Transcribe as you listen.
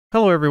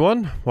Hello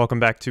everyone,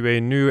 welcome back to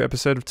a new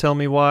episode of Tell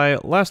Me Why.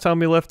 Last time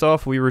we left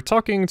off, we were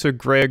talking to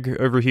Greg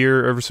over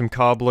here over some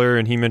cobbler,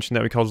 and he mentioned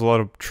that we caused a lot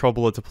of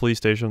trouble at the police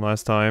station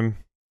last time.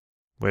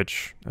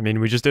 Which, I mean,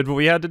 we just did what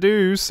we had to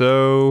do,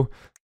 so...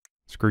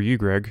 Screw you,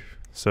 Greg.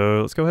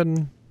 So, let's go ahead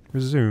and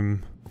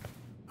resume.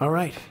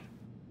 Alright,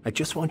 I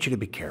just want you to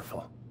be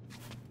careful.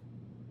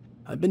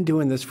 I've been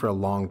doing this for a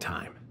long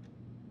time,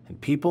 and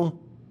people,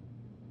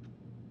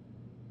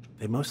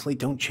 they mostly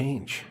don't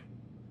change.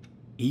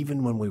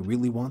 Even when we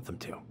really want them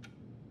to.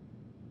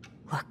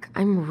 Look,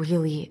 I'm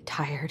really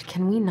tired.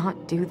 Can we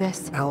not do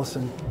this?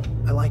 Alyson,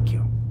 I like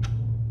you.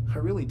 I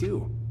really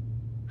do.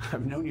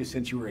 I've known you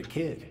since you were a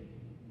kid.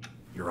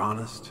 You're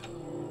honest,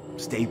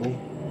 stable.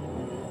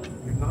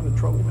 You're not a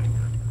troublemaker.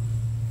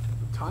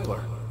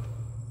 Tyler,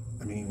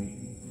 I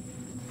mean,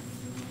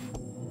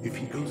 if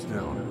he goes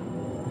down,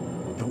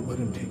 don't let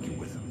him take you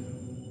with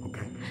him,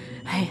 okay?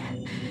 I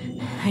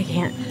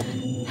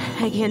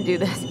can't do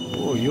this.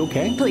 oh, you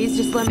okay? Please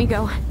just let me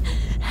go.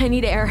 I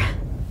need air.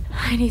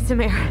 I need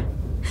some air.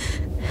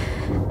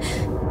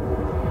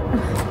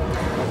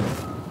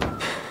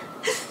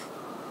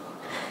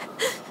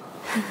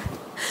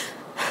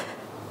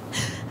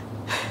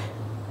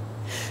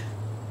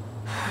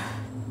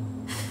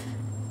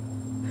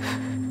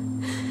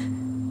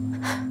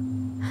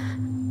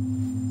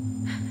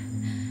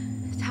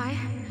 Ty,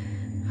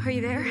 are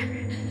you there?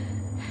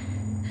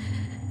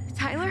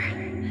 Tyler?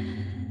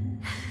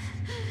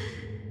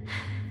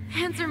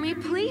 Answer me,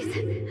 please.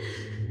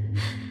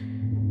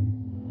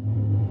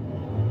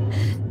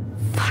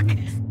 Fuck.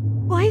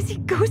 Why is he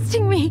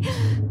ghosting me?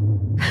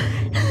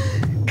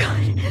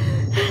 God.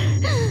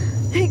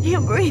 I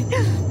can't breathe.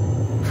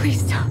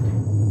 Please stop.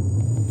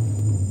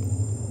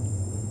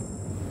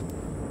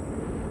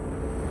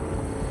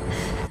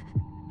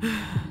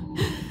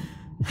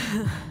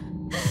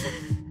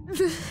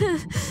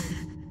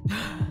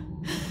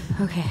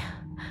 Okay.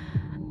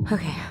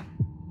 Okay.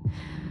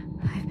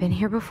 I've been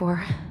here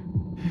before.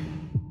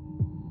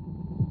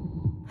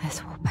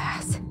 This will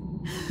pass.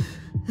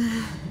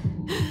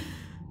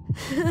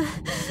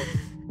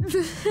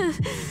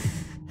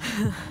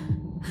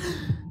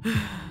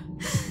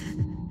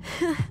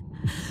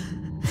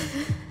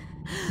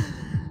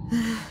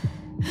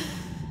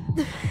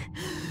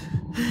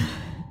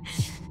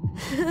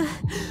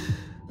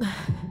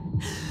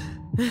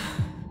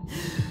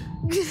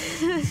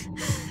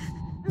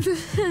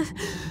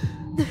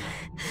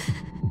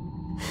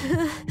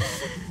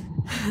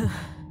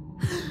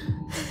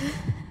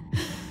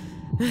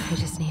 I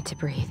just need to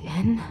breathe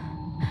in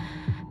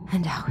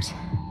and out.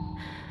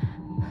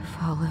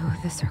 Follow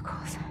the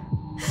circles.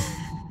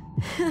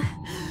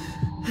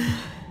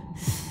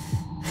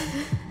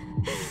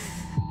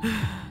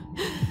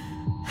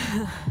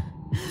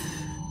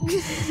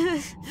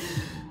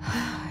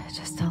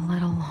 Just a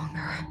little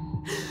longer.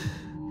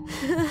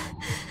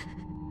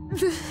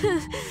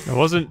 I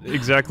wasn't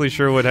exactly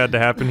sure what had to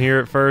happen here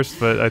at first,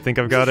 but I think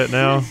I've got it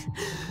now.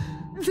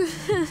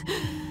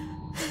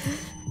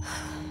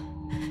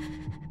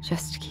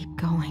 Just keep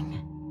going.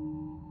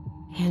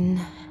 In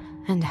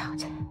and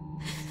out.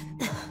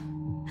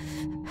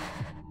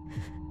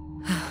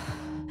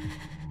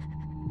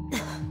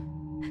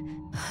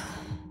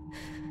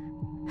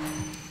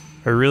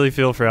 I really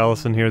feel for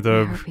Alyson here,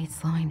 though. My heartbeat's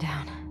slowing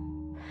down.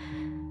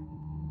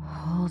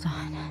 Hold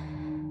on.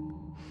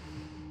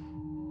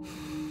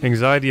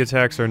 Anxiety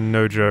attacks are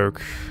no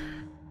joke.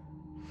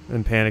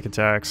 And panic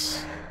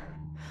attacks.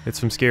 It's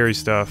some scary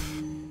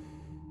stuff.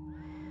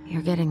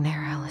 You're getting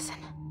there, Alyson.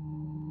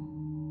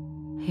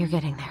 You're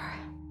getting there.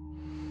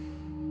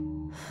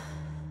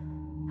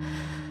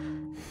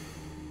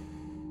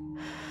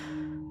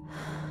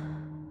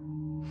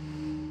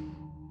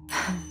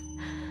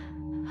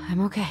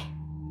 I'm okay.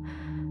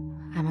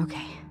 I'm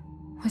okay.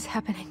 What's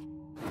happening?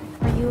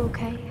 Are you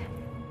okay?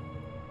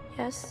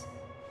 Yes?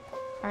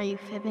 Are you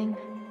fibbing?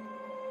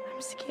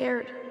 I'm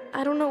scared.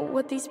 I don't know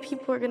what these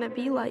people are gonna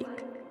be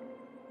like.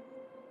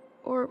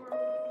 Or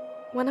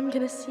when I'm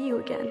gonna see you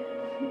again.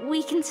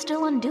 We can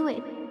still undo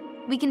it.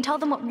 We can tell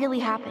them what really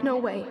happened. No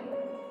way.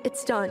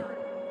 It's done.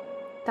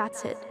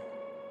 That's it.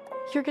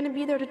 You're gonna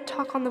be there to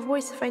talk on the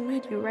voice if I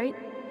need you, right?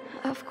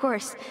 Of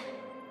course.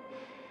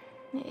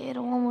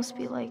 It'll almost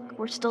be like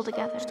we're still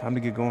together. It's time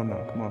to get going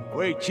now, come on.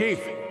 Wait,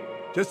 Chief.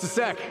 Just a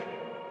sec.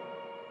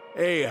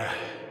 Hey,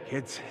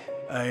 kids.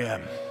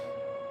 I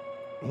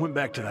went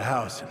back to the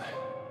house and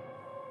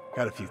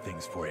got a few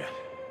things for you.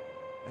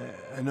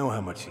 I know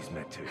how much these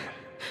meant to you.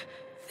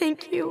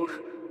 Thank you.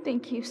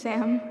 Thank you,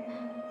 Sam.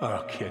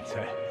 Oh, kids,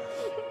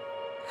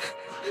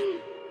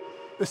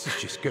 this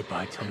is just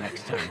goodbye till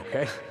next time,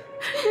 okay?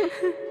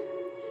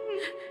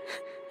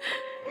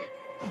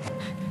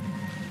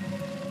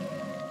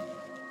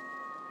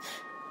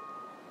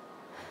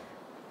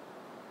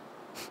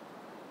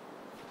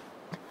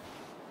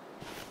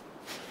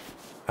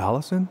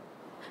 Alyson?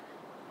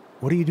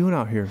 What are you doing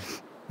out here?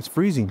 It's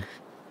freezing.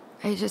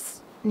 I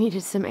just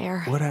needed some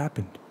air. What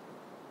happened?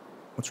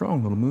 What's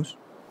wrong, little moose?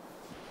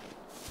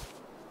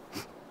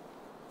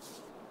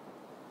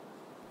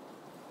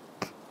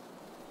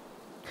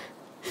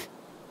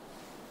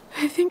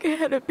 I think I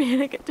had a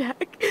panic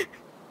attack.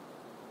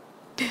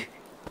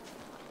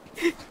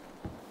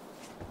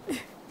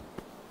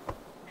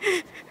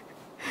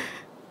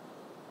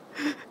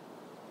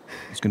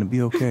 It's gonna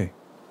be okay.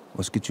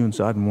 Let's get you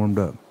inside and warmed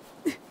up.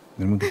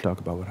 Then we can talk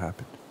about what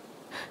happened.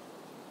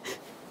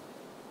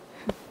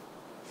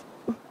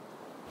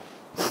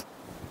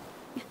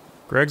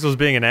 Greg's was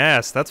being an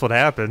ass. That's what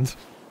happened.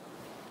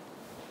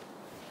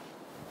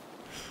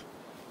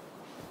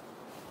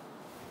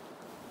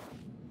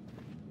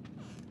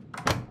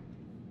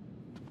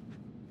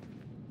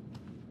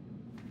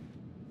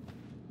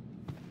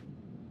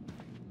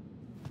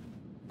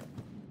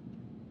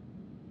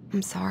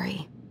 I'm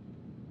sorry.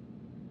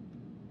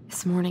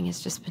 This morning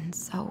has just been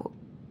so...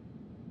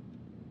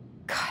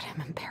 God,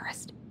 I'm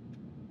embarrassed.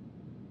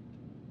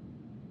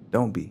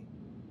 Don't be.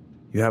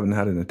 You haven't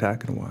had an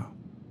attack in a while.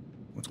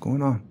 What's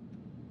going on?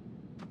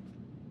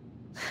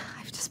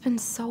 I've just been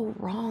so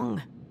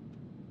wrong.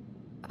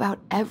 About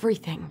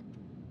everything.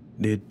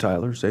 Did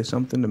Tyler say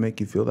something to make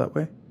you feel that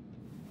way?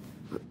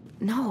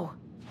 No.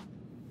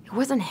 It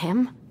wasn't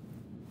him.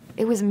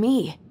 It was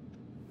me.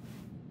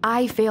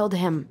 I failed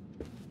him.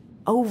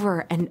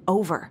 Over and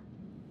over.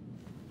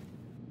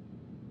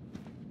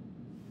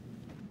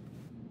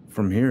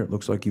 From here, it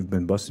looks like you've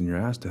been busting your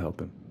ass to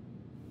help him.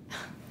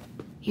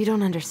 You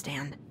don't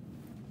understand.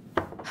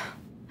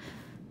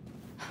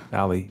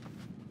 Allie,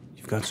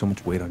 you've got so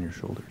much weight on your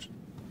shoulders.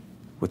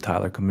 With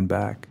Tyler coming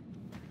back,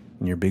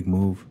 and your big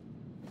move,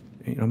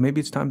 you know,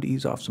 maybe it's time to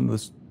ease off some of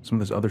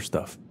this other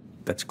stuff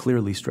that's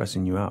clearly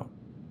stressing you out.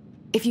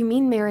 If you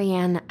mean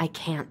Marianne, I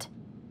can't.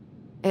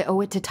 I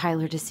owe it to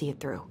Tyler to see it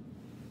through.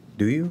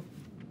 Do you?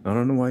 I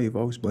don't know why you've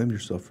always blamed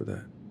yourself for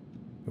that.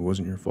 It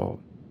wasn't your fault.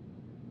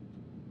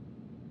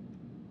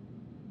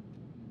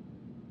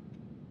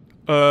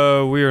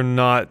 We are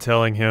not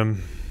telling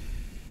him.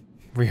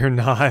 We are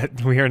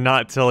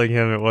not telling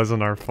him it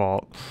wasn't our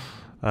fault.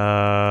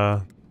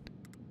 I'm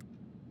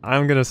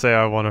gonna say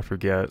I want to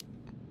forget.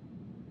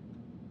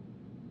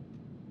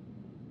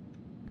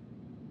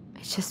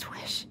 I just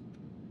wish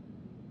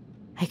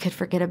I could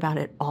forget about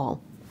it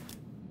all.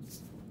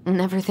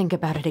 Never think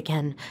about it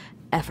again,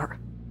 ever.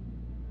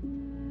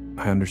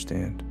 I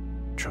understand.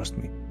 Trust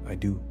me, I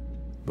do.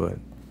 But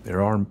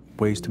there are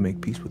ways to make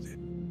peace with it.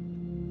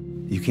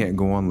 You can't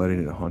go on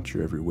letting it haunt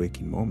your every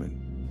waking moment.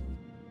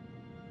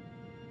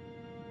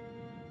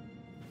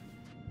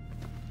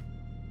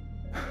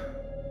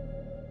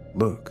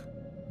 Look,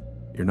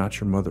 you're not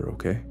your mother,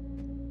 okay?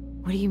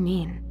 What do you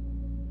mean?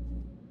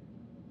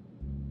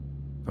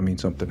 I mean,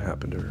 something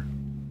happened to her.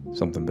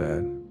 Something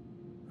bad.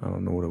 I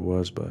don't know what it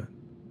was, but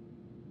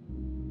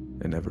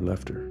it never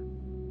left her.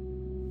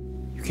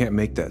 You can't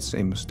make that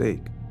same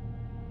mistake.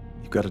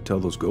 You've got to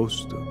tell those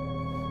ghosts to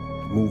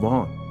move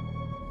on.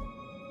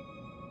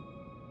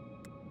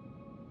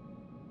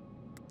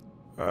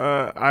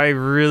 I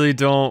really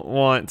don't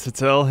want to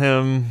tell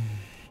him.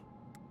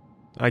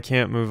 I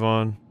can't move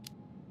on.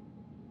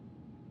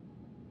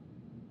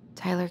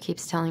 Tyler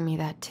keeps telling me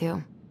that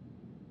too.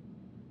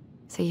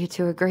 So you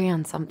two agree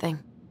on something.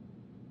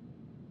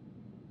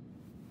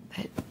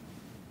 But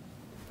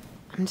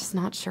I'm just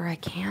not sure I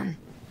can.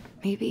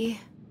 Maybe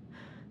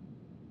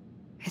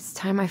it's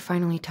time I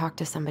finally talk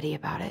to somebody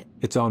about it.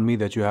 It's on me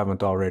that you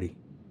haven't already.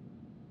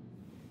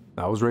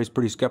 I was raised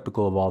pretty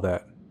skeptical of all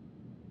that.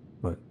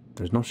 But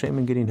there's no shame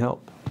in getting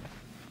help.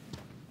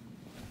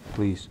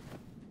 Please.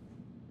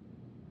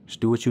 Just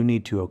do what you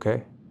need to,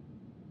 okay?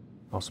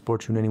 I'll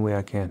support you in any way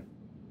I can.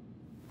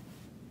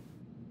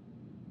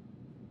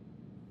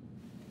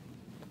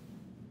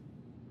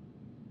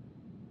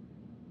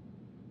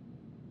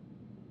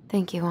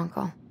 Thank you,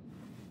 Uncle.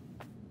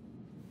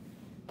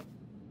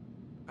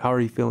 How are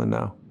you feeling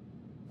now?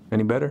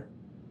 Any better?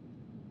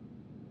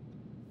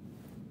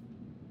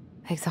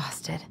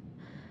 Exhausted.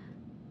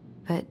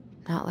 But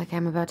not like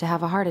I'm about to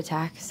have a heart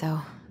attack,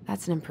 so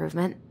that's an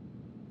improvement.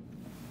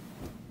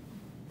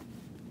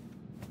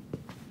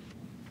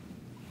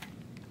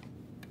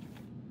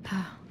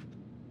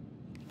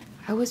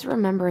 I was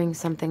remembering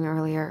something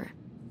earlier.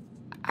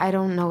 I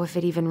don't know if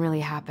it even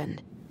really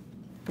happened.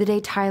 The day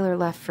Tyler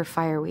left for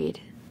Fireweed,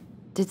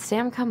 did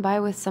Sam come by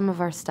with some of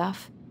our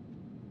stuff?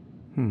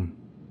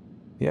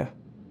 Yeah.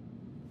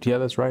 Yeah,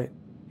 that's right.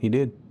 He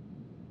did.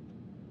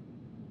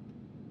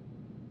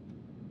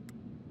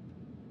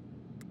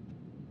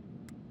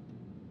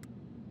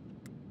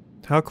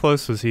 How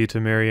close was he to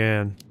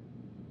Marianne?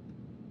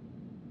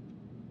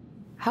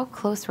 How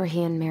close were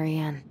he and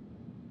Marianne?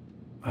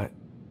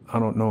 I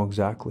don't know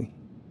exactly.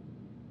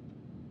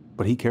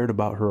 But he cared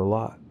about her a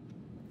lot.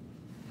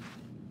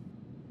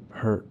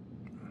 Her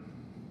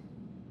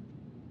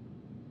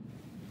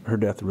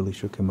death really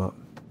shook him up.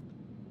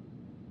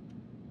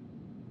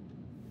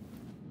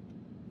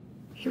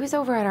 He was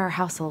over at our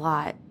house a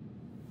lot.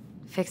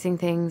 Fixing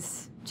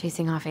things,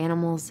 chasing off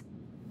animals.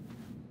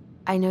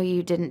 I know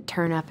you didn't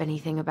turn up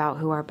anything about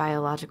who our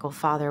biological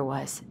father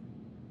was.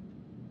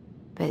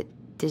 But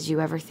did you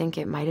ever think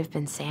it might have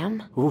been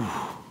Sam? Ooh.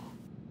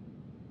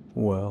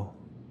 Well,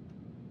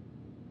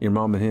 your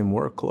mom and him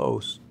were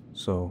close,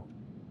 so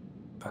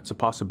That's a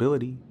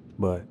possibility,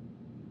 but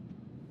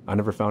I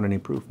never found any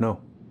proof,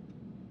 no.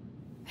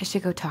 I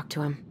should go talk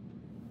to him.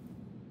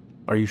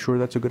 Are you sure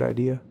that's a good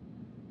idea?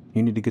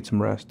 You need to get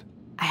some rest.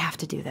 I have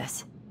to do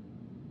this.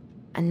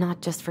 And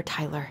not just for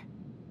Tyler.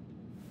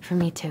 For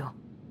me too.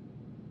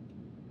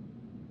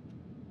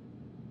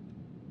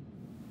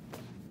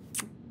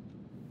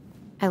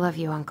 I love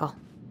you, Uncle.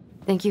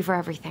 Thank you for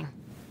everything.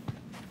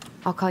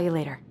 I'll call you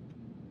later.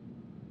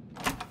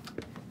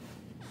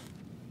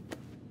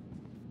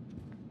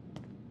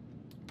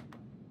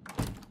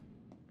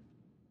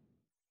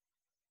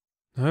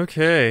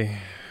 Okay.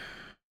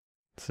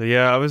 So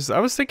yeah, I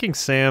was thinking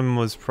Sam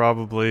was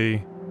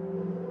probably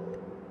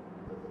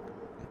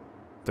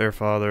their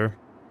father.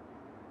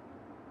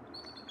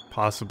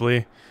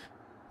 Possibly.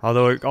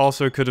 Although it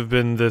also could have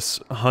been this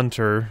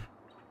hunter.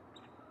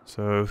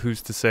 So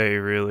who's to say,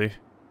 really?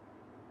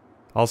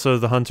 Also,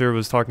 the hunter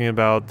was talking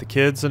about the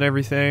kids and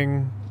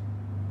everything.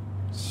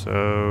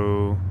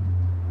 So...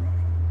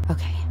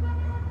 Okay.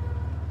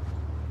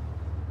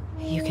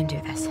 You can do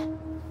this.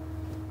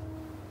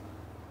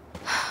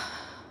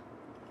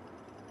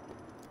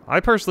 I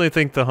personally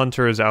think the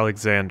hunter is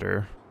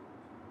Alexander.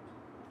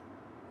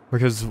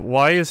 Because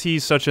why is he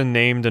such a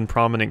named and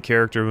prominent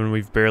character when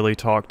we've barely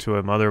talked to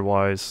him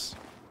otherwise?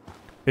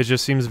 It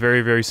just seems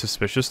very, very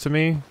suspicious to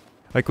me.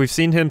 Like, we've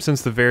seen him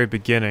since the very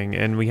beginning,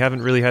 and we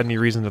haven't really had any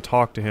reason to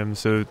talk to him,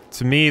 so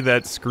to me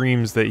that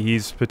screams that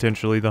he's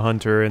potentially the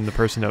hunter and the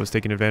person that was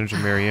taking advantage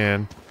of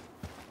Marianne.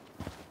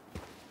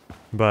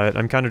 But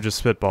I'm kind of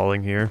just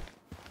spitballing here.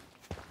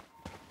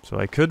 So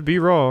I could be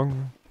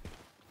wrong.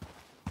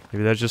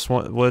 Maybe that's just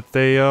what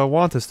they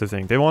want us to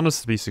think. They want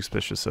us to be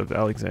suspicious of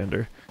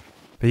Alexander.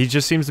 But he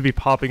just seems to be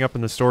popping up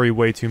in the story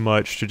way too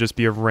much to just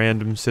be a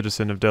random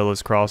citizen of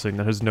Delos Crossing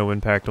that has no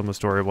impact on the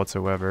story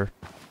whatsoever.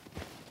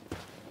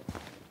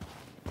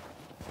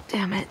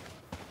 Damn it.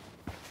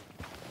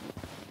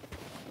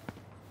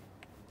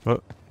 Oh,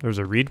 there's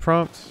a read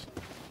prompt?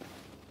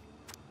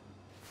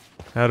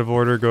 Out of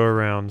order, go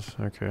around.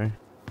 Okay.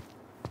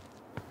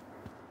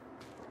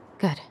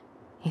 Good.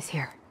 He's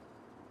here.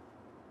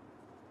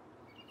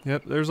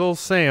 Yep, there's old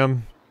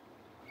Sam.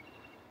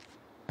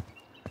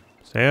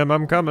 Sam,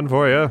 I'm coming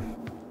for you.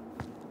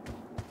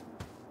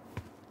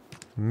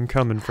 I'm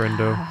coming,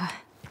 friendo.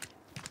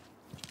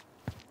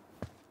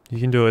 You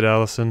can do it,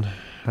 Alyson.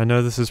 I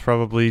know this is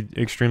probably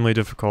extremely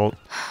difficult.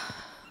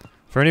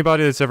 For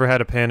anybody that's ever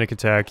had a panic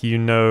attack, you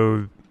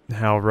know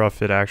how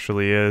rough it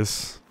actually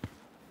is.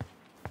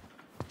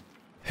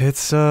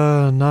 It's,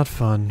 not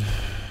fun.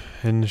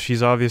 And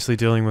she's obviously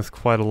dealing with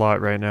quite a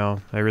lot right now.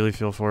 I really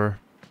feel for her.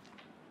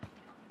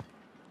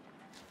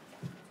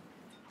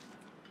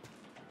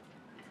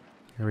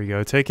 Here we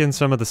go. Take in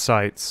some of the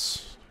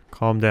sights.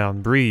 Calm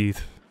down. Breathe.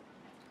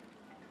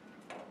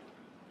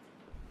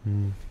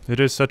 It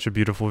is such a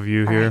beautiful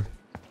view here. Right.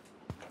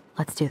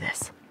 Let's do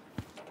this.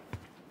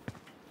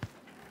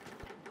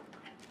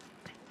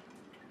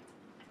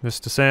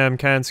 Mr. Sam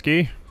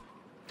Kansky.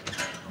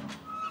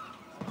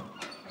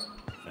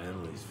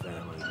 Family's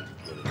family.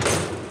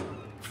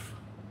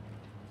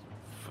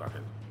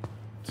 Fucking.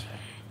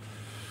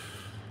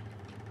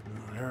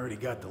 I already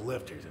got the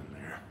lifters in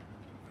there.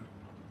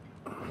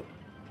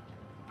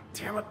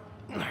 Damn it.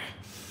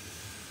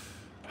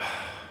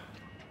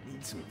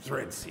 Need some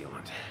thread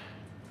sealant.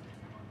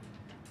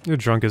 You're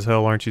drunk as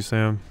hell, aren't you,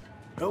 Sam?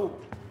 Oh,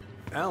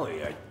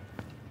 Allie,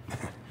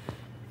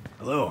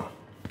 Hello.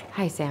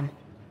 Hi, Sam.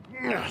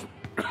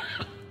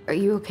 Are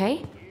you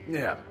okay?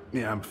 Yeah,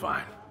 I'm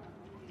fine.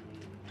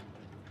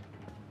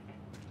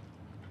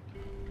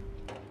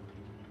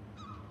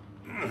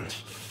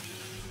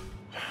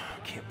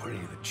 Can't put any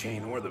of the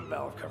chain or the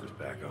valve covers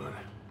back on.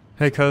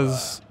 Hey,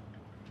 cuz...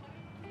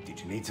 Did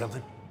you need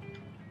something?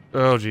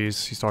 Oh,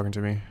 jeez, he's talking to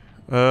me.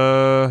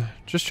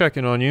 Just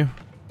checking on you.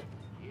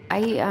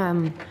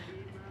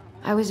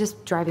 I was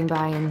just driving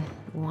by and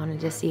wanted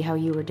to see how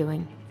you were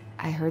doing.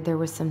 I heard there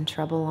was some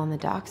trouble on the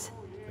docks.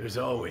 There's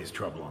always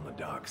trouble on the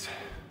docks.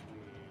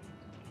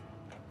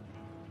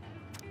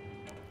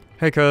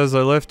 Hey cuz,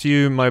 I left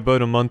you my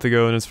boat a month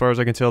ago, and as far as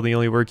I can tell, the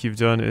only work you've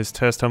done is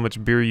test how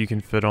much beer you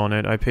can fit on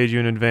it. I paid you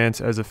in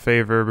advance as a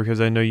favor because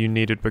I know you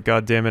need it, but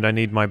goddammit, I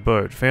need my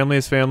boat. Family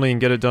is family,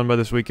 and get it done by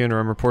this weekend or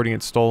I'm reporting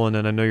it stolen,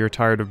 and I know you're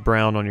tired of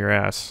brown on your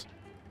ass.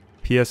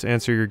 P.S.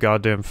 Answer your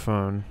goddamn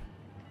phone.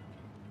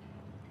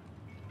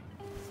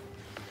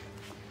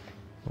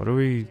 What do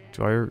we...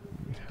 I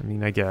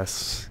mean, I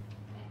guess.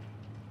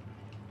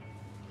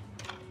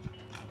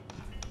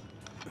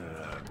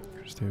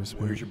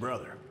 Where's your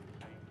brother?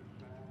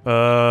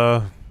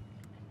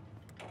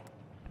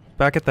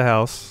 Back at the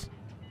house.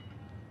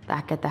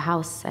 Back at the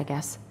house, I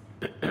guess.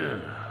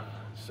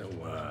 So,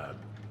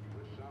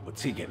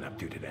 what's he getting up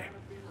to today?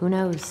 Who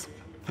knows?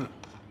 All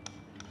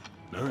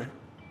right.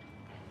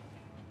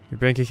 Your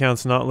bank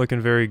account's not looking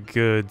very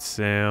good,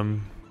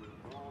 Sam.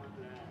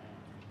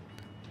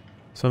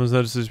 Summons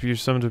notices you're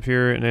summoned to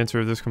appear and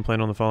answer this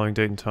complaint on the following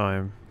date and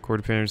time. Court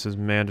appearance is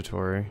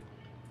mandatory.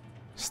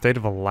 State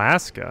of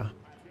Alaska?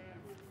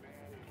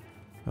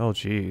 Oh,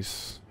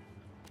 jeez.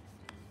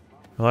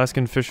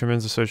 Alaskan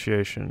Fishermen's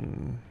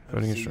Association.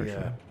 Voting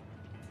instruction.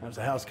 How's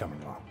the house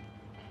coming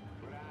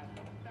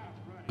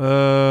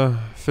along?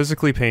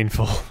 Physically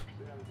painful.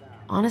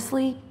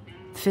 Honestly,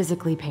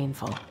 physically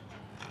painful.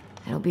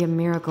 It'll be a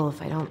miracle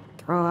if I don't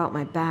throw out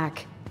my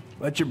back.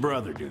 Let your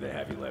brother do the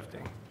heavy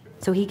lifting.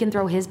 So he can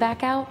throw his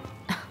back out?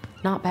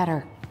 Not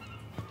better.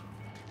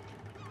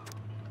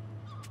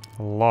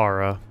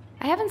 Laura.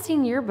 I haven't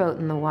seen your boat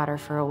in the water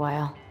for a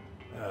while.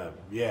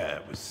 Yeah,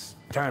 it was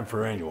time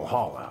for annual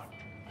haul out.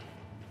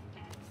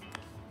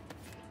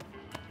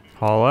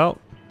 Haul out?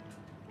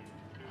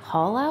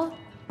 Haul out?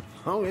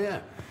 Oh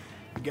yeah,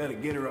 you gotta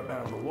get her up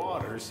out of the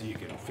water so you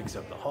can fix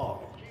up the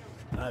hull.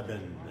 I've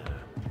been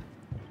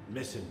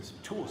missing some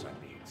tools I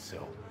need,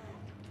 so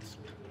it's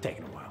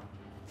taking a while.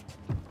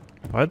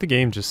 Why'd the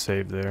game just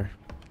save there?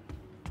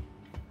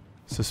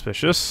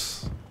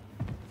 Suspicious.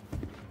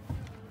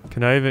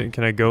 Can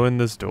I go in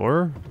this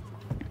door?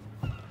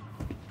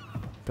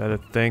 That a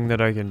thing that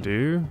I can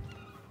do?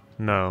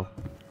 No.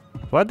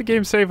 Why'd the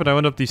game save when I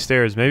went up these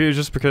stairs? Maybe it was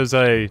just because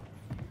I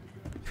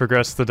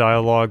progressed the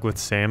dialogue with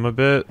Sam a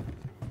bit.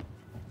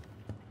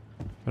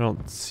 I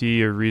don't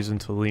see a reason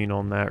to lean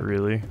on that,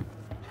 really.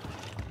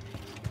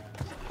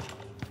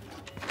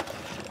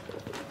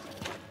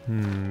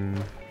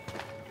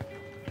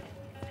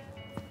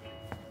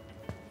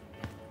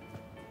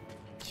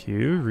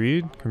 Q,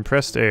 read,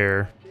 compressed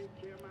air.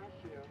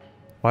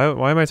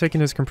 Why am I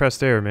taking his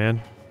compressed air,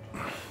 man?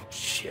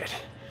 Shit.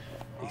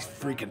 These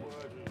freaking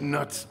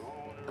nuts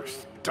are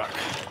stuck.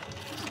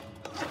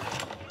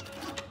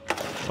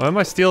 Why am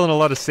I stealing a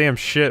lot of Sam's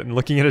shit and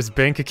looking at his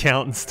bank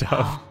account and stuff?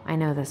 Oh, I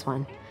know this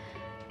one.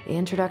 The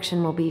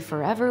introduction will be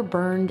forever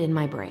burned in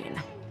my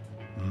brain.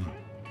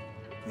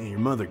 Yeah, your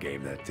mother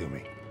gave that to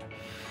me.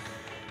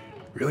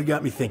 Really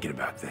got me thinking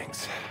about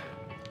things.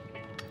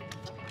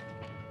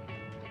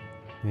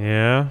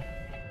 Yeah.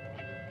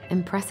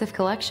 Impressive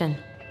collection.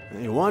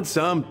 You want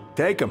some?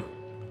 Take them.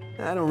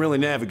 I don't really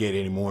navigate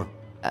anymore.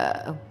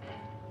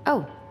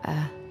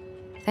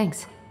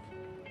 Thanks.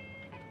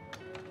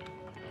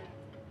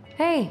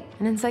 Hey,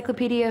 an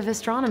encyclopedia of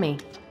astronomy.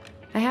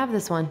 I have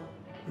this one.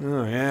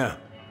 Oh, yeah.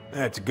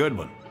 That's a good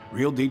one.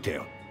 Real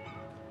detail.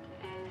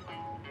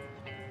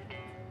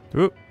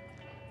 Oop.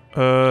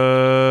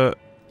 I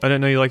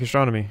didn't know you like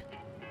astronomy.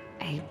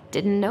 I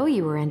didn't know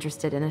you were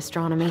interested in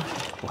astronomy.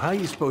 Well, how are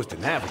you supposed to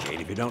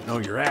navigate if you don't know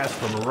your ass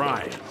from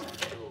Orion?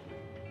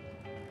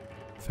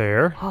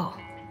 Fair. Oh,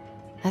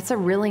 that's a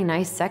really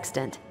nice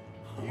sextant.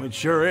 Oh, it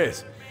sure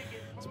is.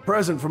 It's a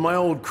present from my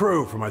old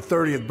crew for my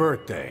 30th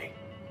birthday.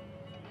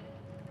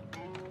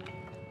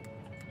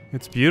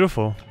 It's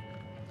beautiful.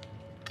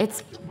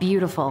 It's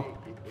beautiful.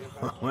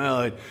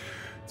 Well,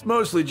 it's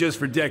mostly just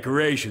for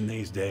decoration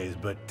these days,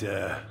 but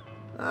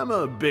I'm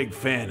a big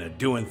fan of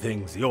doing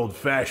things the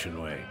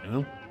old-fashioned way, you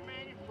know?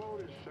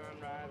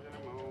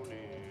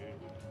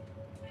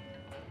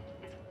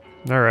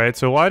 All right,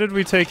 so why did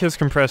we take his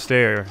compressed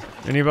air?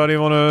 Anybody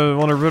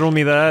wanna riddle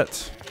me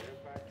that?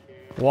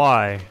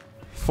 Why?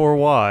 For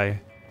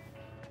why?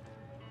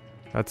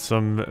 That's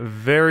some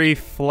very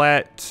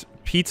flat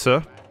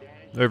pizza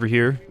over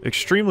here.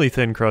 Extremely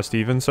thin crust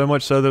even, so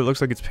much so that it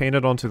looks like it's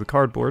painted onto the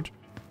cardboard.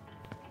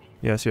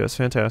 Yes,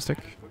 fantastic.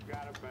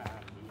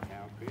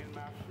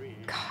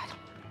 God.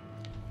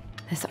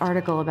 This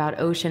article about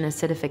ocean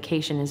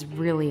acidification is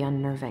really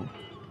unnerving.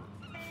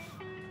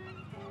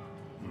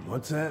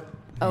 What's that?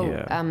 Oh,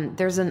 Yeah.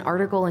 There's an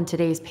article in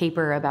today's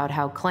paper about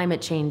how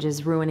climate change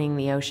is ruining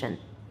the ocean.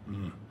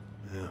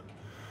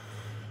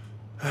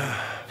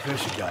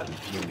 Fish have gotten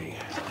puny.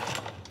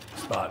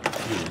 Spotting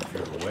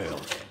fewer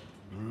whales.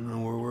 I don't know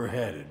where we're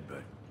headed,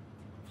 but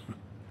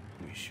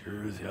we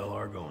sure as hell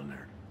are going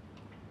there.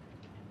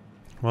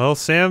 Well,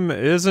 Sam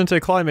isn't a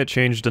climate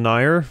change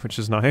denier, which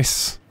is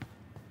nice.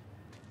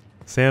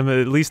 Sam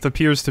at least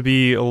appears to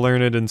be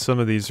learned in some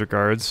of these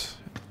regards.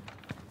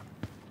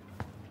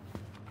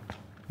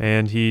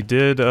 And he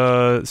did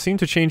seem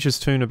to change his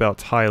tune about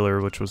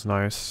Tyler, which was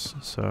nice,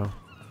 so...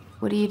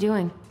 What are you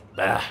doing?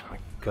 My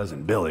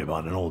cousin Billy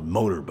bought an old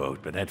motorboat,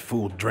 but that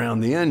fool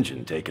drowned the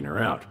engine taking her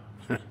out.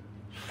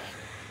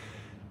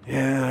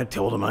 Yeah, I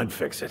told him I'd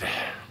fix it.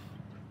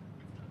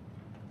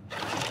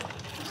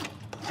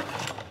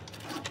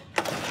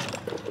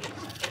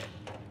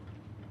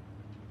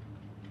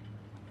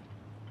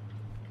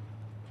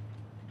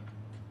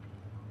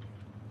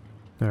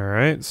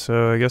 Alright,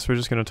 so I guess we're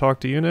just gonna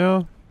talk to you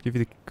now? Give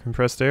you the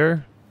compressed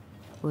air?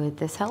 Would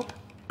this help?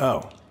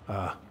 Oh,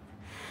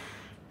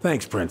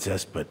 thanks,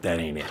 Princess, but that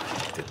ain't it.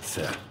 It's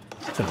in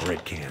a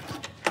red can.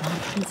 Not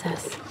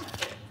princess.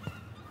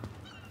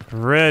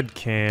 Red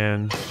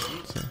can.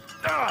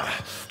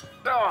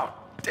 Oh,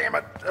 damn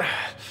it.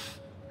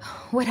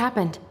 What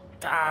happened?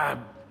 I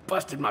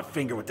busted my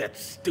finger with that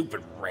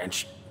stupid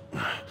wrench.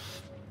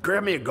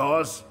 Grab me a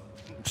gauze.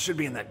 It should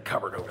be in that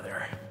cupboard over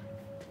there.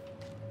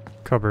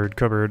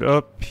 Cupboard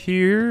up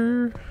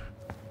here.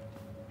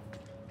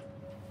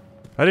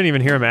 I didn't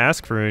even hear him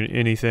ask for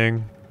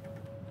anything.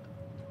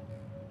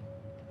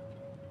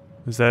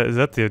 Is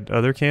that the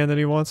other can that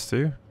he wants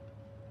too?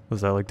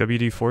 Was that like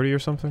WD-40 or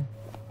something?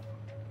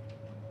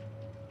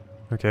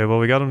 Okay, well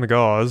we got him the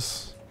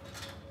gauze.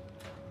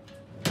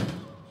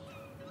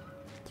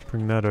 Let's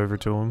bring that over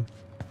to him.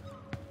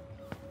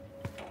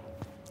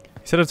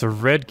 He said it's a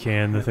red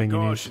can, the thing the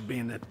you gauze need. should be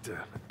in that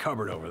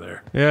cupboard over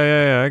there.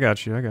 Yeah, I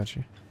got you, I got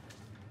you.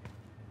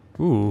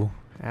 Ooh,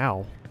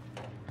 ow.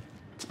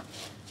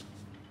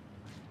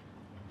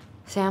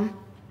 Sam?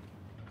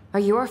 Are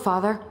you our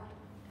father?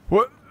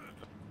 What?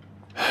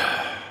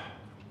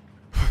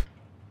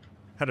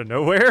 Out of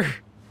nowhere?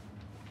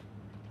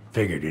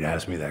 Figured you'd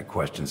ask me that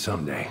question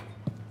someday.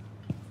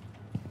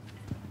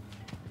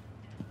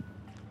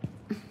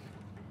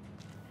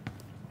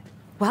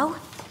 Well?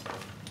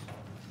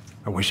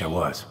 I wish I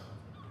was.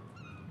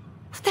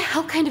 What the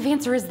hell kind of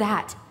answer is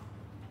that?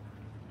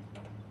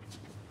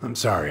 I'm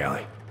sorry,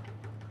 Allie.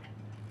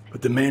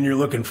 But the man you're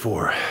looking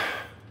for,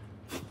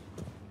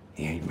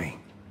 he ain't me.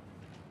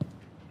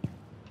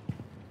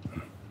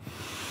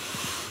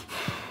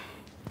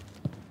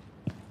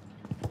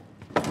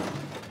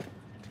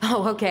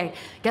 Oh, okay.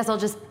 Guess I'll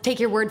just take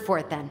your word for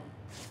it then.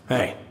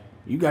 Hey,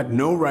 you got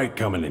no right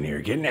coming in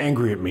here getting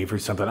angry at me for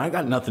something I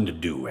got nothing to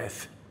do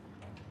with.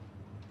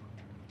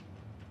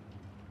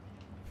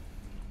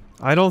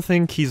 I don't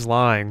think he's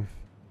lying.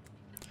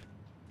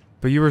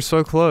 But you were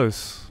so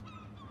close.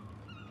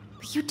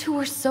 But you two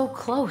were so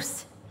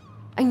close.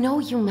 I know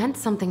you meant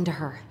something to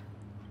her.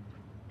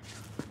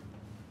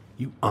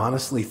 You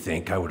honestly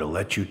think I would have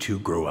let you two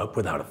grow up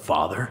without a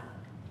father?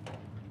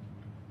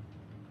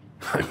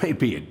 I may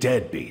be a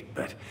deadbeat,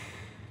 but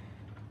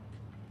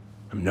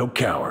I'm no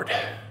coward.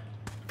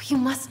 But you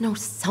must know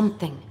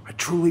something. I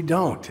truly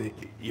don't.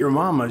 Your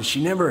mama,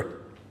 she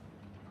never...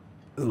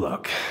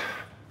 Look,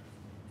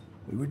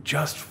 we were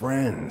just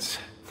friends.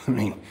 I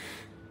mean,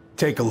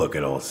 take a look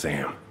at old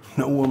Sam.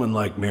 No woman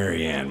like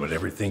Mary Ann would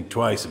ever think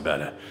twice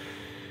about a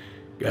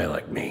guy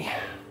like me.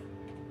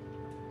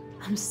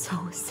 I'm so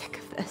sick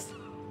of this.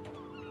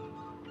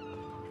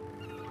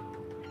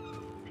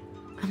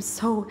 I'm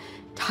so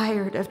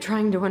tired of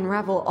trying to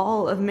unravel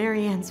all of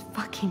Mary Ann's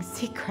fucking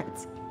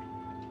secrets.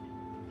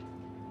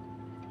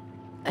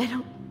 I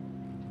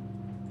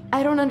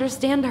don't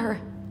understand her.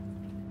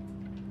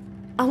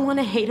 I want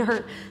to hate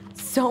her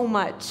so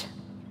much.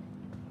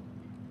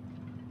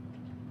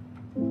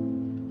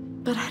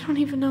 But I don't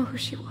even know who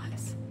she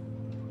was.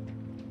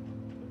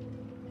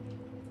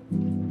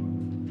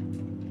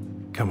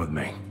 Come with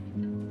me.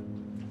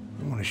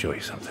 I want to show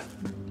you something.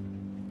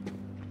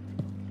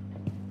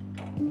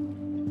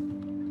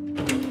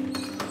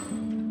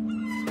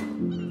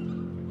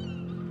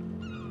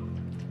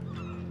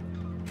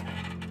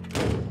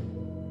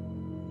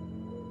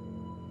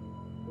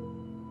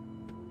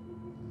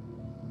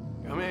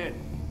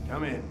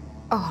 Come in.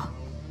 Oh.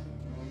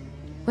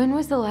 When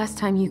was the last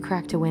time you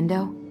cracked a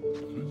window?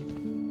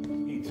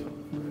 Eat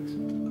something, Fritz.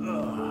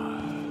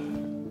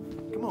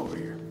 Come over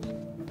here.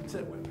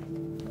 Sit with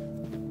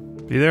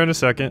me. Be there in a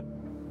second.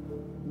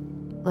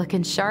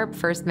 Looking sharp,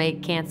 first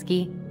mate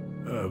Kansky.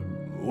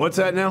 What's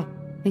that now?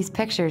 These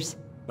pictures.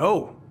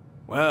 Oh,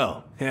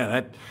 well,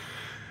 yeah,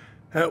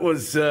 that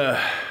was,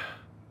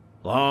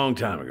 long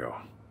time ago.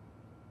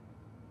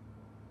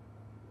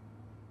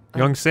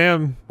 Young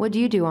Sam. What do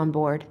you do on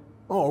board?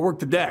 Oh, I worked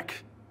the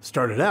deck.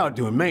 Started out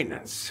doing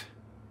maintenance.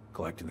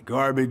 Collecting the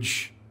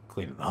garbage,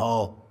 cleaning the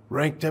hull.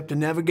 Ranked up to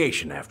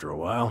navigation after a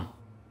while.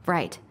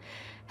 Right.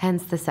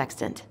 Hence the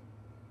sextant.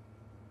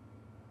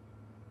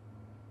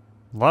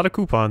 A lot of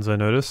coupons, I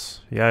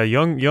notice. Yeah,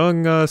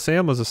 young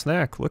Sam was a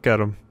snack. Look at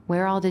him.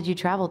 Where all did you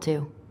travel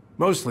to?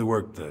 Mostly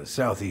worked the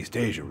Southeast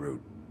Asia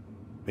route.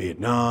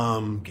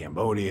 Vietnam,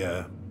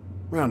 Cambodia,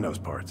 around those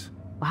parts.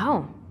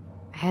 Wow.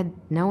 I had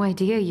no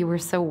idea you were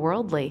so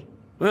worldly.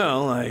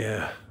 Well,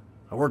 I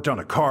worked on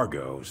a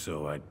cargo,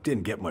 so I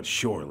didn't get much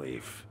shore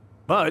leave.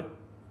 But,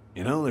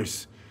 you know,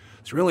 there's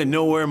really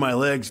nowhere my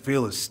legs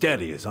feel as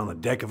steady as on the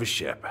deck of a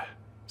ship,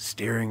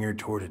 steering her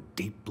toward a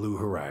deep blue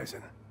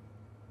horizon.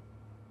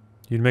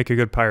 You'd make a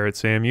good pirate,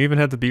 Sam. You even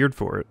had the beard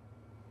for it.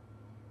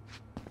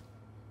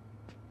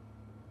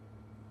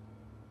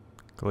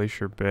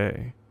 Glacier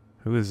Bay.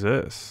 Who is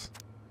this?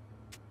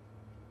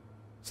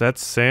 Is that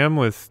Sam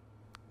with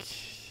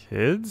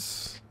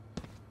kids?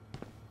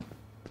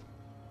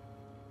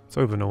 Let's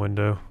open a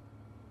window.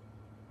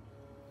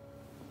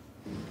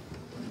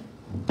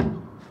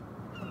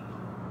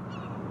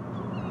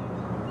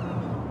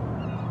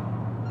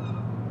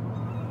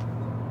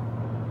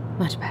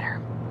 Much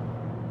better.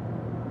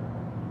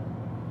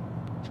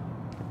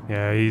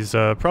 Yeah, he's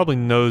probably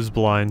nose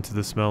blind to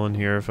the smell in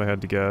here if I had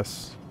to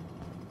guess.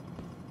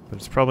 But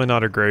it's probably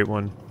not a great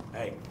one.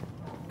 Hey,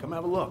 come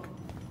have a look.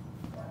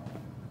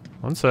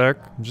 One sec,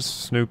 I'm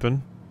just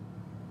snooping.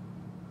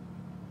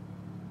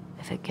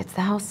 If it gets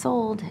the house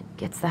sold, it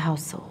gets the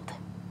house sold.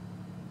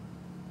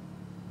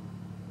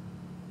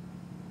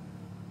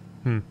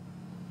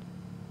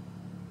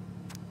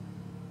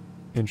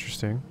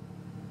 Interesting.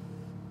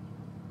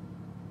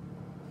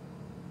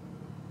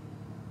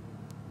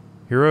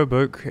 Hero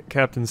boat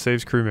captain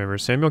saves crew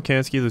members. Samuel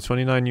Kansky, the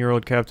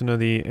 29-year-old captain of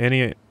the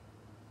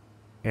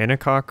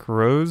Anicock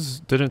Rose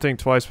didn't think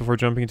twice before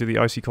jumping into the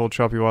icy cold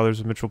choppy waters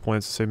of Mitchell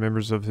Points to save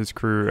members of his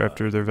crew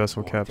after their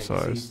vessel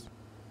capsized.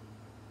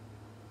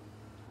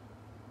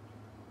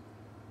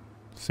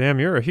 Sam,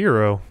 you're a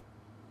hero.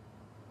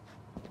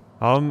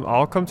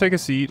 I'll come take a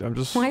seat. I'm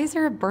just... Why is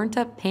there a burnt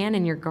up pan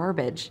in your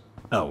garbage?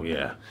 Oh,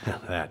 yeah.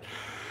 That.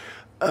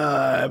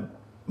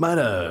 Might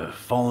have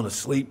fallen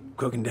asleep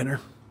cooking dinner.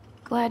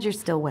 Glad you're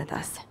still with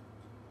us.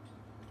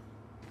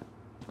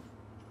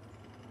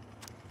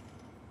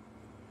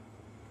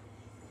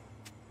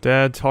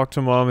 Dad talked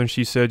to Mom and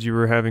she said you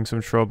were having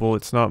some trouble.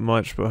 It's not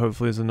much, but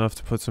hopefully it's enough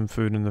to put some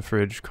food in the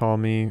fridge. Call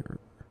me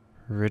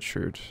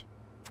Richard.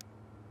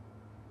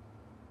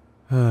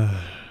 Poor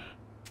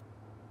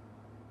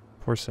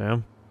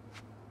Sam.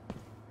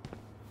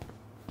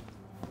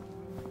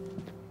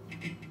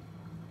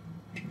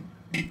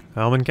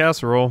 Almond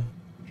casserole.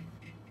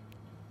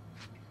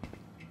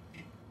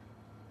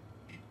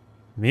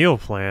 Meal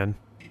plan.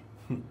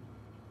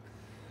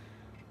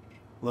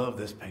 Love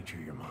this picture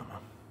of your mama.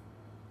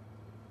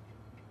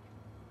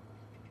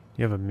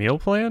 You have a meal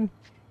plan?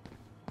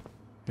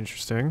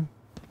 Interesting.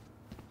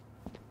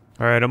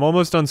 Alright, I'm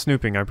almost done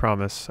snooping, I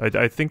promise.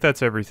 I think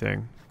that's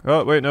everything.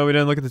 Oh, wait, no, we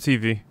didn't look at the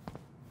TV.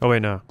 Oh,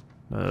 wait, no.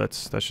 No,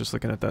 that's just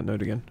looking at that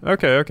note again.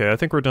 Okay, I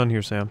think we're done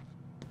here, Sam.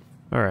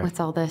 Alright. What's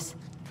all this?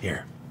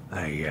 Here,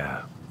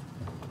 I,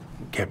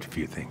 kept a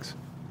few things.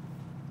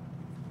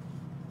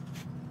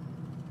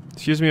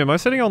 Excuse me, am I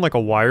sitting on like a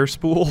wire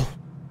spool?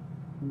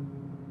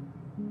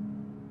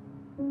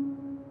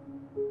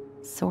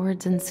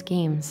 Swords and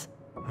schemes.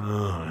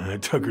 Oh, I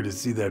took her to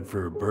see that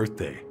for her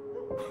birthday.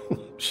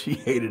 She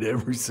hated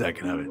every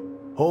second of it.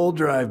 Whole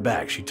drive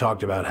back, she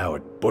talked about how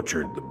it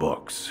butchered the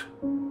books.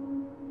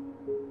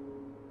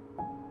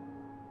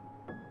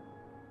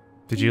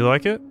 Did you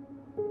like it?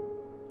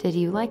 Did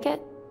you like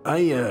it?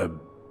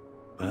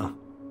 Well,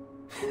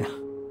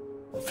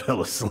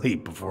 fell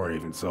asleep before I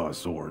even saw a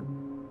sword.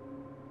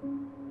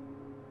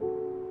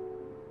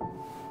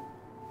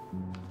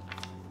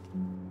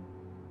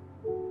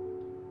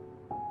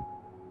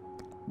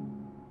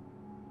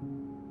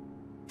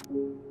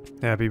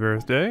 Happy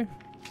birthday.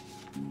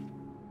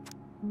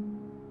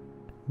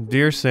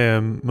 Dear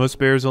Sam, most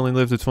bears only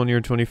live to 20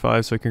 or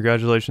 25, so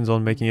congratulations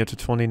on making it to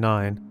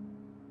 29.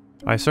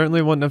 I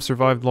certainly wouldn't have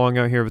survived long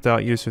out here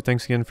without you, so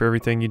thanks again for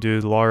everything you do.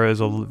 Laura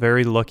is a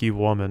very lucky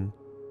woman.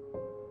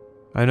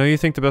 I know you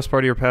think the best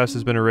part of your past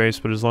has been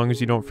erased, but as long as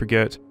you don't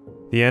forget,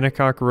 the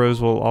Anicock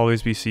Rose will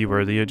always be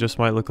seaworthy. It just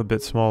might look a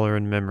bit smaller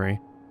in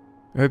memory.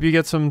 I hope you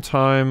get some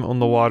time on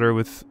the water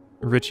with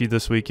Richie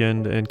this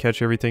weekend and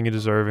catch everything you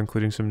deserve,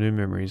 including some new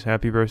memories.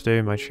 Happy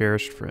birthday, my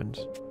cherished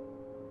friends.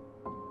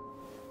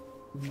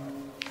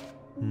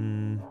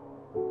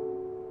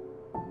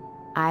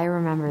 I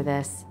remember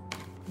this.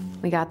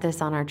 We got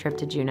this on our trip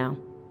to Juneau.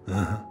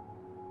 Uh-huh.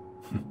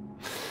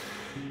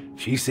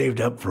 She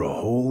saved up for a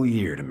whole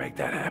year to make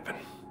that happen.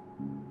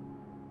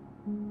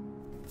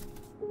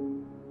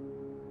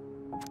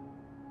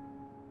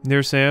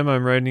 Dear Sam,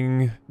 I'm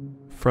writing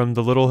from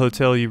the little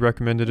hotel you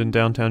recommended in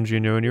downtown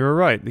Juneau, and you were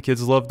right. The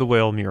kids loved the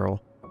whale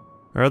mural.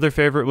 Our other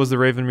favorite was the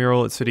Raven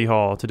mural at City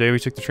Hall. Today we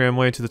took the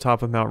tramway to the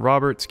top of Mount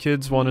Roberts.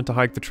 Kids wanted to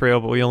hike the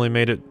trail, but we only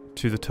made it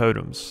to the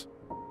totems.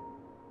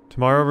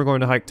 Tomorrow we're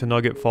going to hike to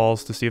Nugget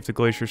Falls to see if the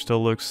glacier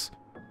still looks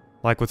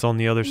like what's on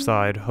the other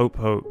side. Hope,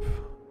 hope.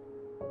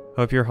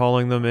 Hope you're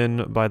hauling them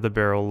in by the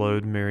barrel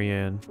load,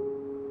 Marianne.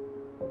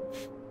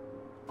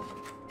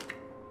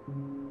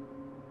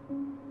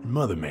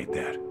 Mother made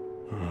that.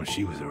 Oh,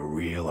 she was a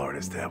real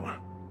artist, that one.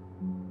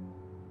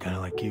 Kinda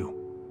like you.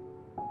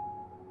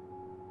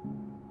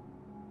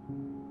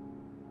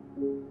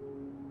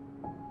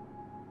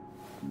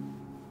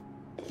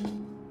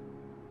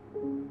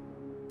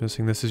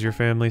 Guessing this is your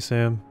family,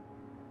 Sam?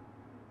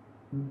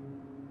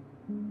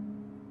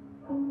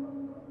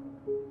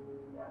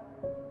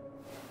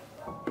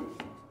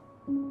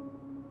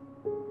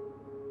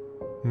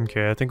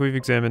 Okay, I think we've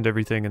examined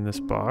everything in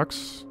this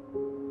box.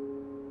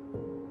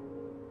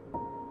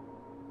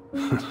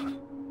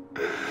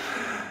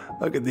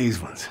 Look at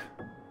these ones.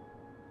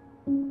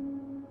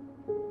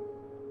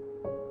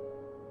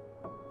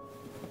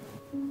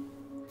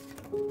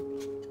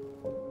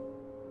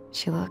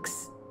 She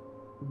looks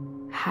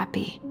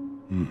happy.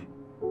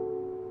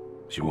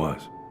 She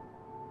was.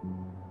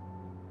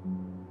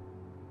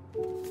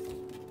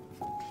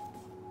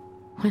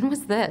 When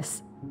was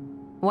this?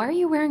 Why are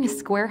you wearing a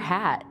square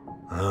hat?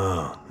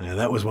 Oh, yeah,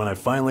 that was when I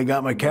finally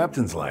got my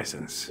captain's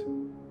license.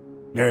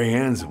 Mary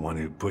Ann's the one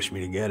who pushed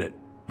me to get it.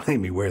 Made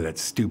me wear that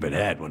stupid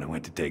hat when I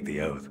went to take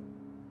the oath.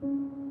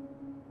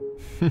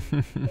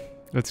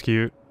 That's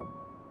cute.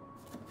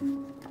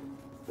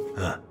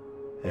 Huh.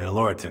 Yeah,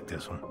 Laura took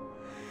this one.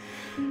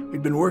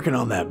 We'd been working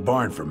on that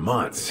barn for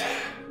months.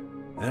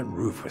 That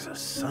roof was a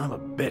son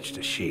of a bitch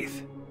to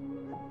sheath.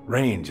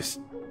 Rain just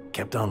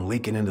kept on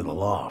leaking into the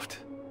loft.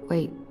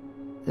 Wait,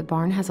 the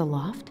barn has a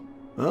loft?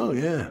 Oh,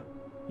 yeah.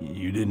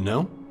 You didn't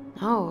know?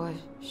 Oh,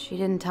 she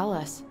didn't tell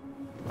us.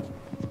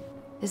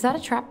 Is that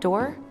a trap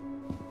door?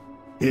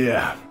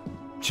 Yeah.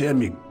 She had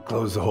me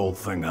close the whole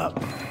thing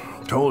up.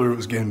 Told her it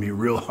was gonna be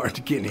real hard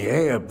to get any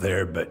hay up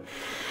there, but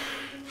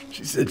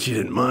she said she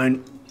didn't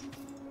mind.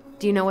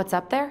 Do you know what's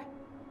up there?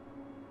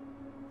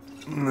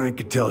 I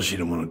could tell she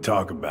didn't want to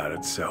talk about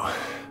it, so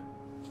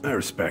I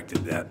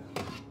respected that.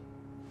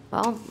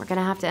 Well, we're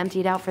gonna have to empty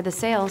it out for the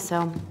sale,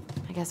 so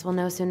I guess we'll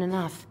know soon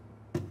enough.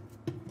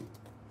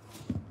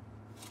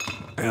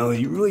 Ellie,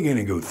 you really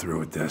gonna go through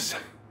with this?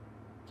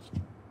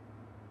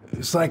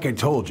 It's like I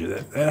told you,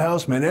 that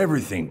house meant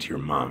everything to your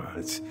mama.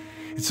 It's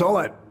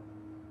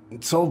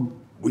all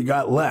we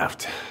got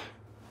left.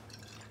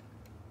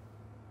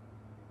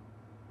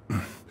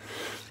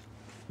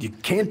 You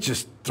can't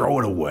just throw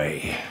it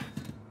away.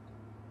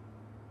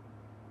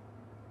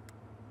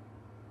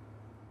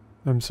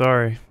 I'm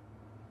sorry.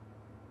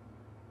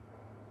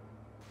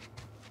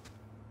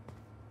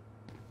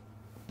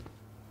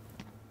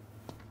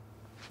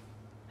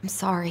 I'm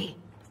sorry.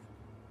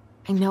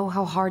 I know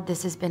how hard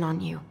this has been on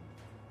you.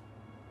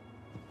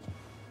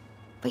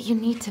 But you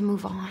need to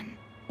move on.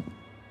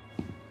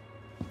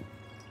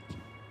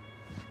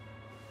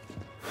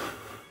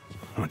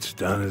 What's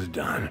done is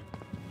done.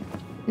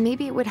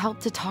 Maybe it would help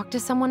to talk to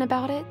someone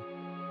about it?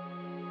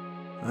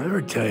 I ever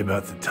tell you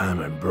about the time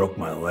I broke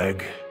my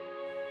leg?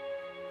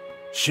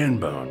 Shin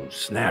bone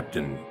snapped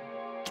in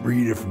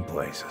 3 different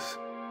places.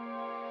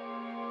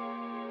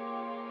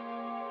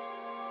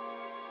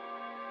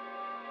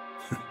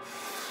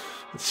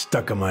 It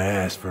stuck in my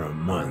ass for a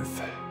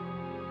month.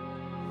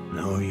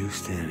 No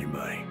use to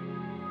anybody.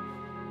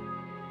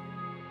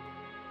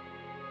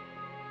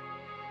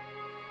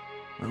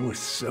 I was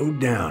so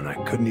down I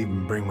couldn't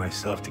even bring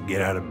myself to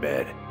get out of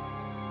bed.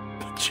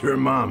 But your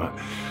mama,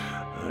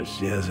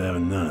 she has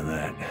having none of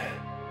that.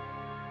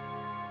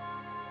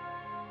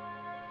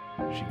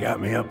 She got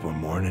me up one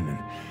morning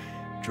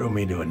and drove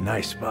me to a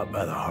nice spot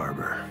by the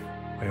harbor.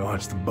 We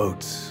watched the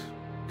boats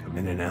come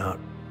in and out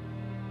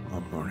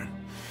all morning.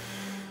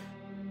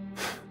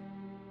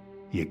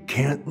 You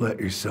can't let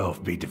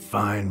yourself be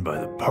defined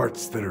by the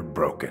parts that are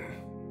broken.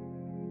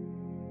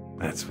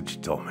 That's what you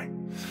told me.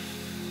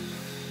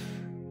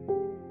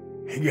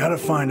 You gotta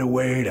find a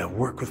way to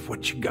work with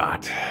what you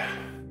got.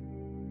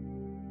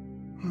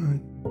 I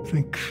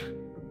think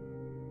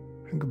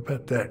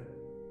about that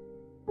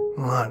a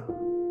lot.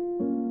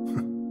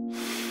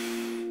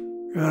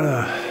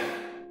 Gotta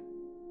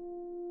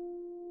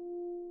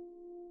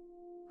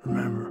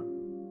remember.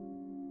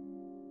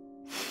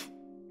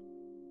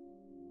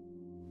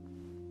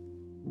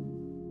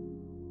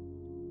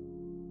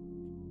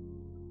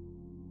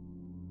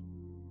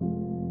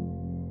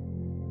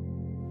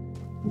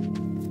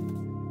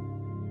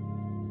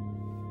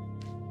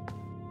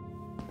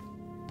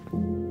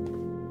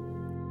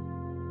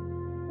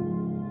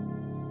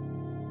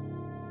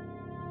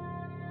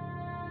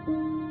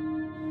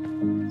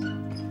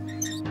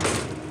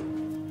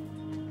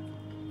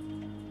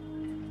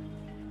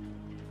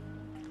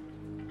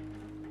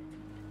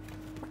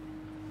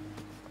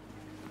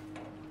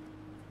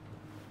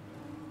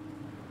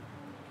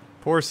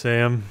 Poor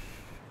Sam.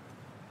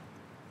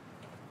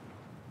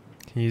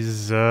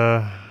 He's,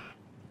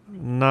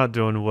 not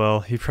doing well.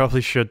 He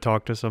probably should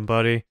talk to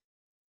somebody.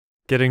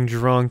 Getting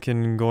drunk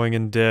and going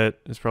in debt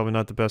is probably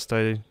not the best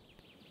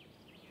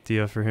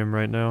idea for him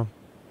right now.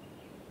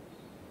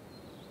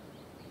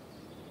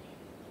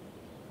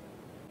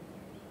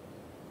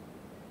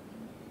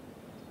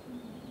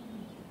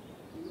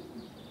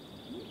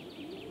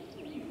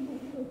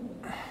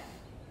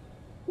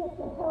 Get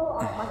the hell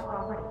off my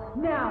property.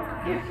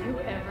 Now, if you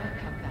ever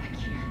come back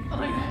here,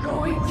 I'm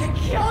going to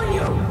kill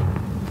you!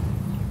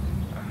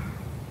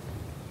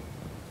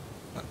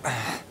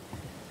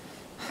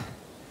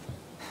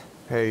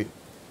 Hey,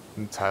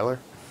 Tyler?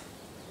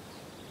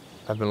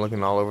 I've been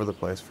looking all over the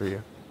place for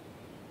you.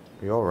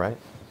 Are you alright?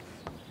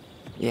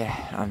 Yeah,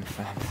 I'm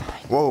fine.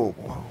 Whoa,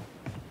 whoa.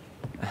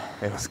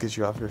 Hey, let's get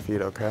you off your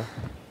feet, okay?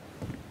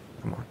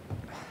 Come on.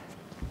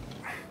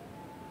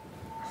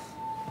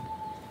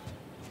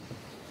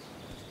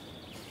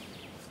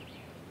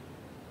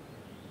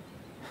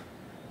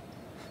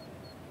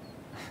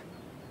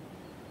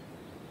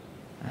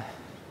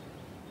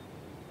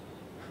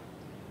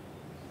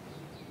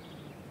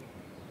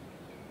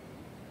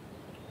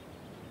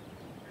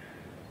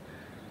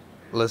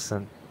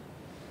 Listen,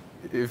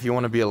 if you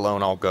want to be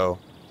alone, I'll go.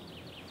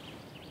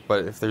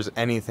 But if there's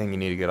anything you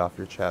need to get off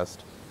your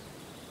chest,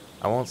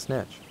 I won't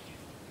snitch.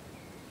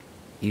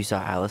 You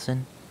saw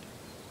Alyson?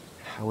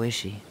 How is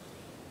she?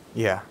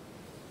 Yeah.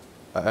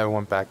 I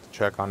went back to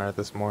check on her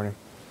this morning.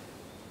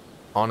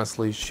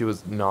 Honestly, she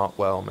was not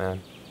well,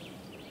 man.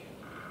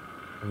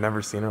 I've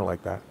never seen her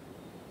like that.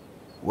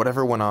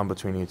 Whatever went on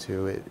between you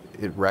two, it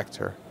wrecked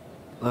her.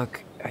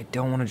 Look, I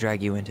don't want to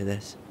drag you into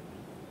this.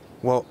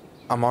 Well,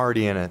 I'm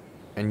already in it,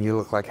 and you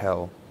look like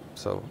hell,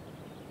 so...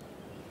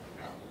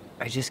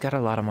 I just got a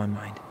lot on my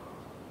mind.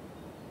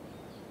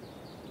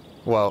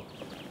 Well,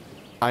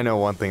 I know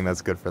one thing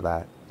that's good for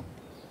that.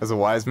 As a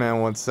wise man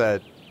once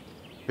said,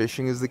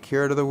 fishing is the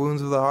cure to the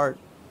wounds of the heart.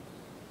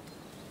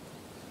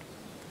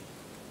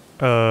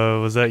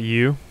 Was that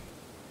you?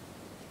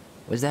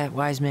 Was that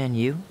wise man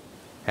you?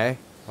 Hey,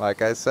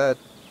 Like I said,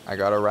 I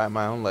gotta write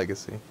my own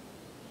legacy.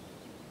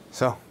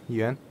 So,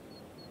 you in?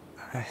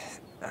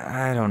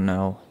 I don't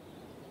know.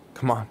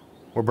 Come on,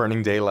 we're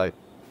burning daylight.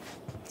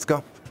 Let's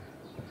go.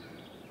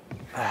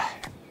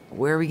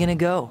 Where are we gonna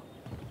go?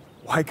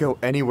 Why go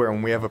anywhere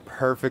when we have a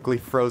perfectly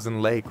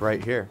frozen lake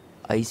right here?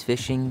 Ice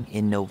fishing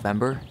in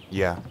November?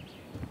 Yeah.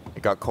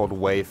 It got cold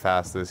way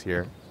fast this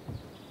year.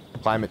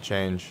 Climate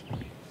change.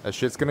 That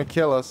shit's gonna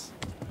kill us.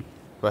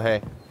 But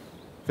hey,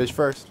 fish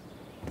first.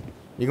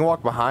 You can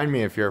walk behind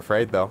me if you're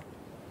afraid, though.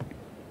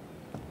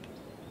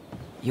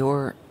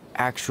 You're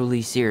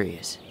actually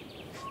serious?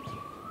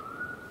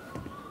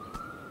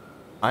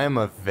 I am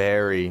a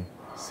very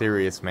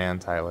serious man,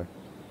 Tyler.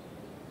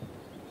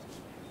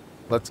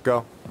 Let's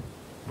go.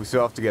 We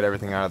still have to get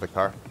everything out of the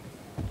car.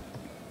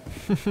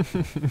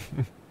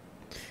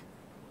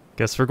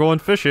 Guess we're going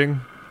fishing.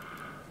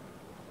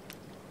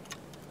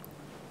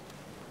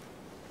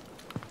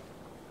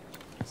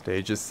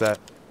 Stage is set.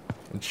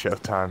 It's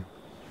showtime.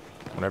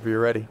 Whenever you're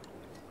ready.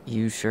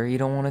 You sure you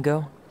don't want to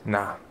go?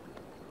 Nah.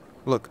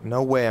 Look,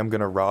 no way I'm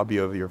gonna rob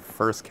you of your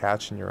first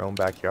catch in your own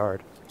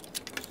backyard.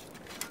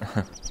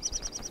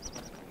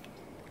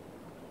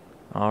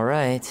 All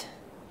right.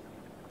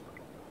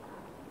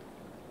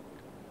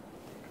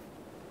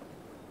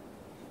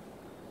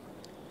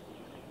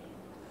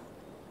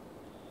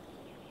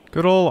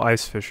 Good old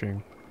ice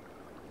fishing.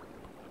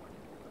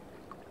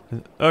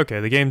 Okay,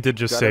 the game did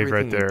just Got save right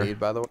everything you there. need,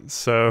 by the way?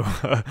 So,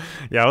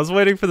 yeah, I was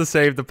waiting for the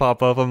save to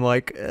pop up. I'm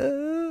like,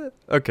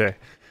 okay.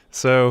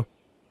 So,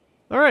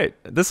 alright,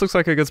 this looks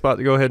like a good spot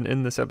to go ahead and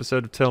end this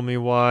episode of Tell Me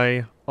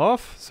Why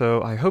off.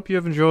 So, I hope you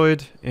have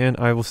enjoyed, and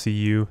I will see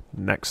you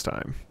next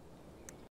time.